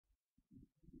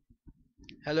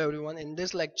Hello everyone. In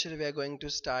this lecture we are going to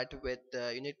start with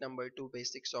unit number 2,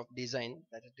 basics of design,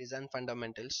 that is design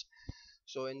fundamentals.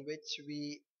 So in which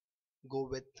we go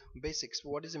with basics.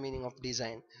 What is the meaning of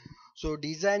design? So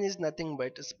design is nothing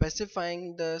but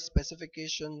specifying the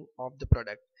specification of the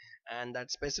product, and that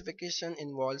specification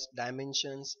involves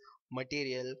dimensions,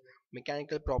 material,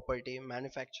 mechanical property,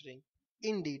 manufacturing,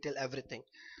 in detail everything.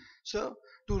 So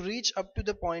to reach up to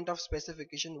the point of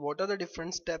specification, what are the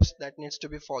different steps that needs to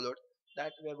be followed,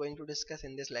 that we are going to discuss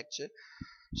in this lecture.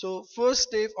 So first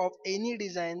step of any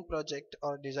design project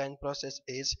or design process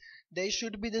is there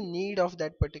should be the need of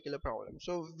that particular problem.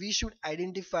 So we should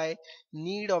identify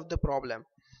need of the problem,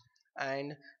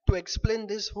 and to explain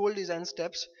this whole design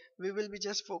steps we will be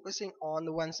just focusing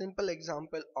on one simple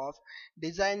example of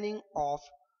designing of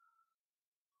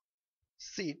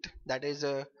seat, that is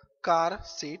a car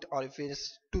seat, or if it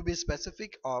is to be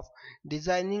specific of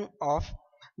designing of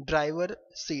driver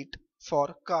seat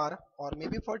for car or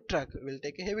maybe for truck, we'll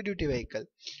take a heavy duty vehicle.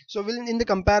 So we'll, in the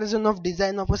comparison of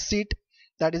design of a seat,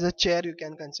 that is a chair, you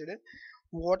can consider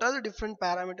what are the different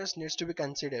parameters needs to be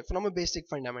considered from a basic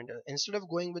fundamental. Instead of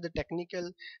going with the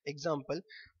technical example,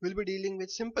 we'll be dealing with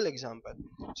simple example.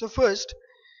 So first,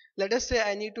 let us say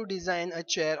I need to design a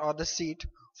chair or the seat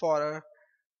for a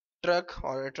truck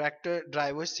or a tractor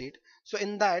driver seat. So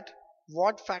in that,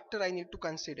 what factor I need to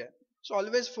consider? So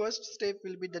always first step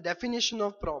will be the definition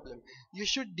of problem. You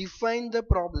should define the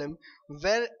problem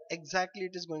where exactly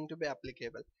it is going to be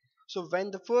applicable. So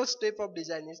when the first step of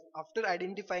design is after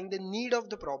identifying the need of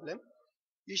the problem,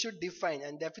 you should define,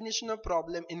 and definition of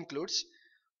problem includes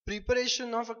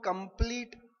preparation of a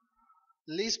complete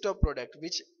list of product,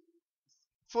 which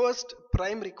first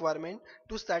prime requirement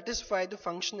to satisfy the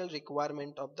functional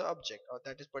requirement of the object or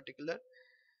that is particular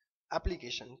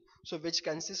application, so which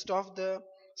consists of the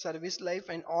service life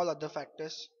and all other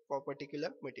factors for particular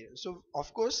material. So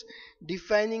of course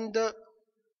defining the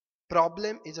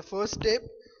problem is a first step.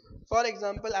 For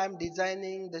example, I am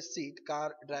designing the seat,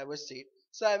 car driver seat,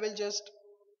 so I will just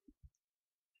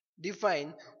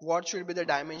define what should be the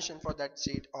dimension for that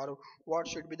seat, or what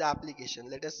should be the application.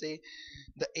 Let us say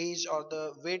the age or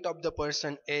the weight of the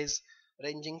person is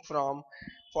ranging from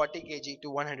 40 kg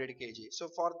to 100 kg. So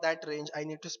for that range I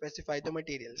need to specify the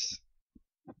materials.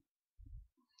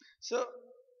 So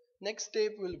next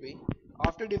step will be,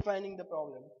 after defining the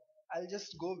problem, I'll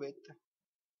just go with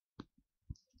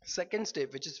second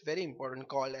step, which is very important,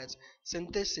 called as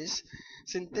synthesis.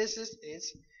 Synthesis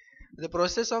is the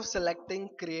process of selecting,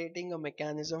 creating a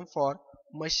mechanism for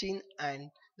machine and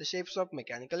the shapes of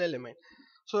mechanical element.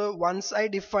 So once I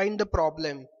define the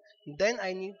problem, then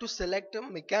I need to select a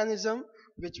mechanism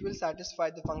which will satisfy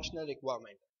the functional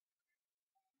requirement.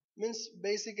 Means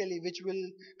basically which will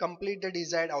complete the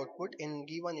desired output in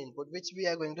given input, which we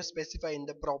are going to specify in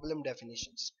the problem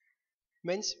definitions.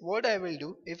 Means what I will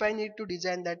do, if I need to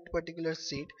design that particular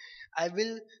seat, I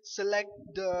will select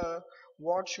the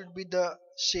what should be the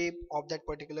shape of that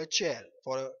particular chair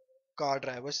for a car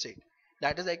driver seat.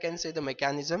 That is, I can say, the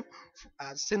mechanism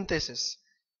as synthesis.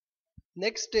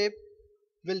 Next step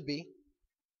will be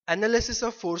analysis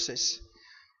of forces.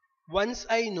 Once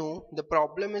I know the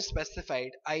problem is specified,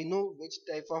 I know which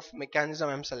type of mechanism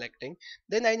I'm selecting,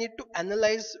 then I need to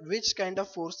analyze which kind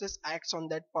of forces acts on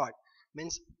that part.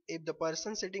 Means if the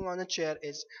person sitting on a chair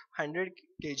is 100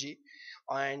 kg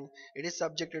and it is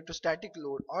subjected to static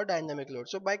load or dynamic load.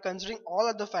 So by considering all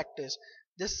other factors,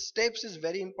 this steps is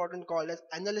very important, called as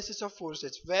analysis of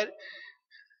forces, where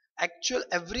actual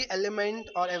every element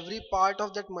or every part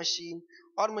of that machine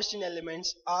or machine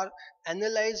elements are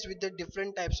analyzed with the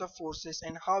different types of forces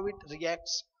and how it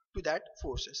reacts to that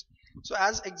forces. So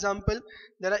as example,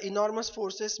 there are enormous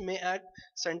forces may act: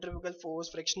 centrifugal force,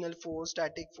 frictional force,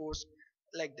 static force,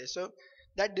 like this. So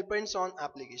that depends on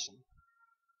application.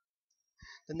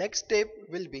 The next step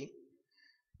will be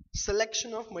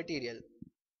selection of material.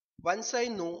 Once I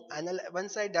know,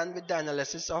 once I done with the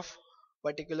analysis of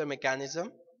particular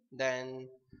mechanism, then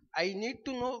I need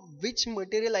to know which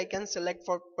material I can select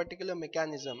for particular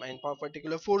mechanism and for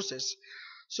particular forces.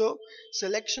 So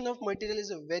selection of material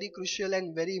is a very crucial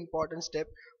and very important step,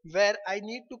 where I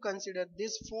need to consider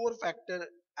this four factor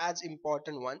as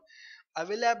important one: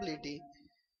 availability,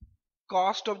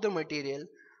 cost of the material,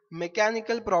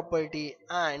 mechanical property,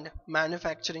 and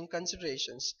manufacturing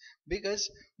considerations. Because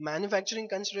manufacturing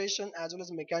consideration as well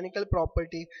as mechanical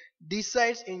property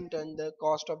decides in turn the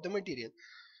cost of the material.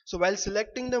 So while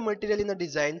selecting the material in the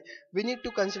design, we need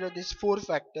to consider this four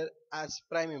factor as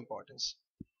prime importance.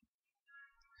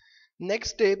 Next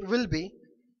step will be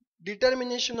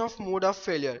determination of mode of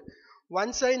failure.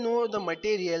 Once I know the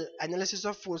material analysis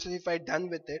of forces, if I done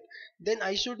with it, then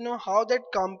I should know how that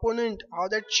component, how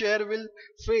that chair will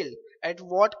fail, at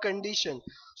what condition.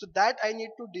 So that I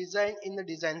need to design in the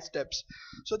design steps.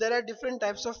 So there are different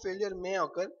types of failure may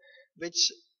occur,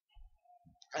 which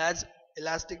as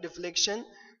elastic deflection,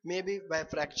 maybe by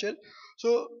fracture.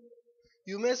 So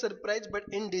you may surprise, but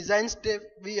in design step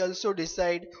we also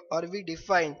decide or we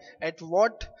define at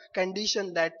what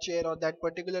condition that chair or that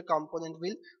particular component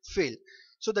will fail.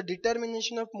 So the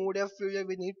determination of mode of failure,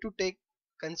 we need to take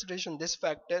consideration this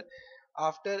factor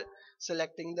after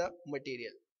selecting the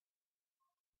material.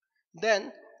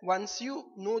 Then once you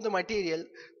know the material,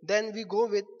 then we go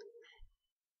with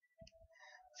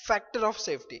factor of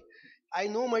safety. I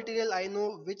know material, I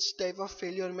know which type of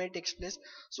failure may take place,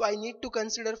 so I need to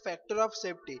consider factor of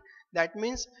safety. That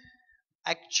means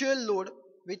actual load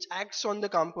which acts on the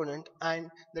component and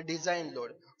the design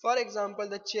load. For example,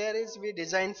 the chair is we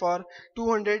designed for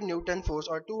 200 Newton force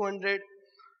or 200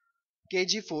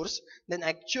 kg force, then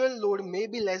actual load may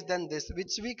be less than this,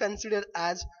 which we consider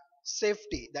as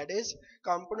safety. That is,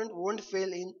 component won't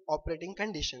fail in operating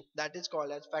condition. That is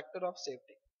called as factor of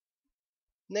safety.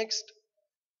 Next,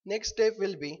 next step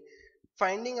will be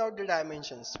finding out the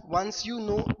dimensions. Once you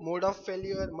know mode of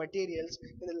failure, materials,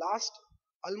 then the last,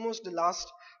 almost the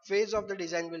last phase of the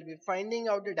design will be finding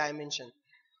out the dimension.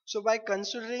 So by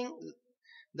considering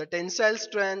the tensile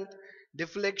strength,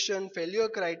 deflection, failure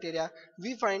criteria,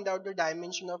 we find out the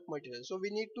dimension of material. So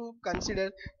we need to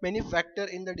consider many factor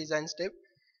in the design step,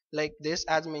 like this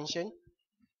as mentioned: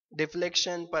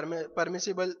 deflection,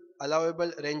 permissible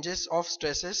allowable ranges of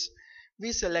stresses.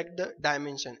 We select the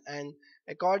dimension and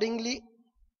accordingly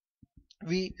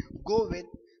we go with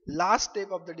last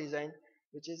step of the design,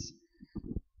 which is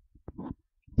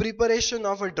preparation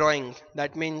of a drawing.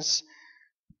 That means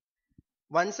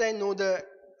once I know the,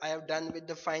 I have done with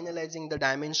the finalizing the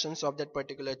dimensions of that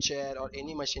particular chair or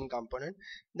any machine component,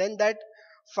 then that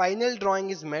final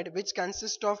drawing is made, which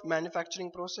consists of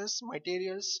manufacturing process,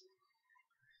 materials,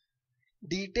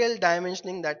 detailed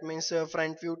dimensioning, that means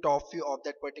front view, top view of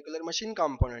that particular machine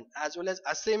component, as well as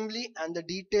assembly and the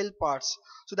detailed parts.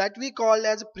 So that we call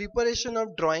as preparation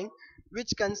of drawing,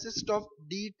 which consists of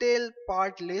detailed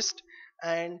part list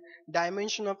and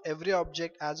dimension of every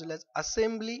object, as well as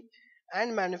assembly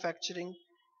and manufacturing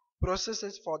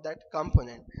processes for that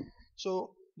component.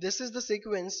 So this is the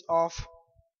sequence of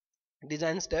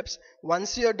design steps.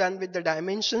 Once you are done with the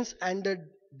dimensions and the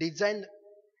design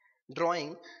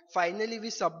drawing, finally we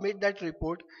submit that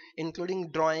report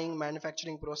including drawing,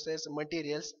 manufacturing process,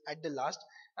 materials at the last,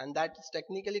 and that is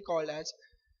technically called as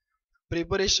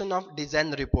preparation of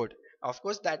design report. Of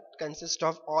course that consists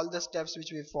of all the steps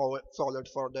which we followed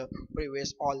for the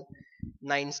previous all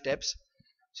 9 steps.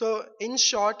 So in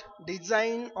short,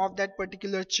 design of that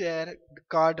particular chair,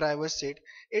 car, driver seat,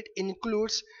 it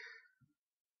includes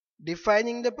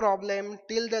defining the problem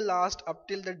till the last, up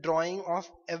till the drawing of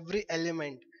every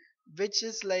element, which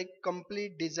is like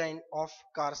complete design of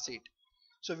car seat.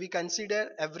 So we consider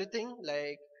everything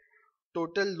like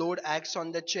total load acts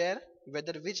on the chair,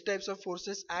 whether which types of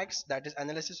forces acts, that is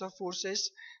analysis of forces.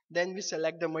 Then we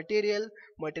select the material.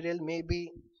 Material may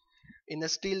be in a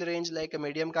steel range like a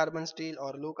medium carbon steel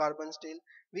or low carbon steel.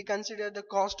 We consider the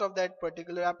cost of that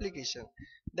particular application.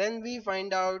 Then we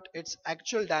find out its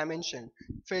actual dimension,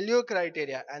 failure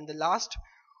criteria, and the last,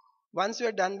 once we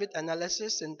are done with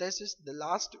analysis, synthesis, the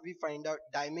last we find out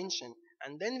dimension,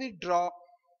 and then we draw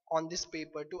on this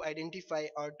paper to identify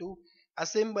or to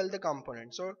assemble the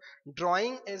component. So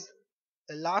drawing is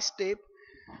the last step,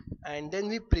 and then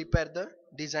we prepare the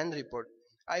design report.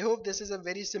 I hope this is a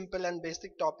very simple and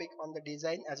basic topic on the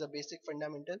design as a basic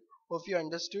fundamental. Hope you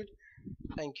understood.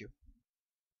 Thank you.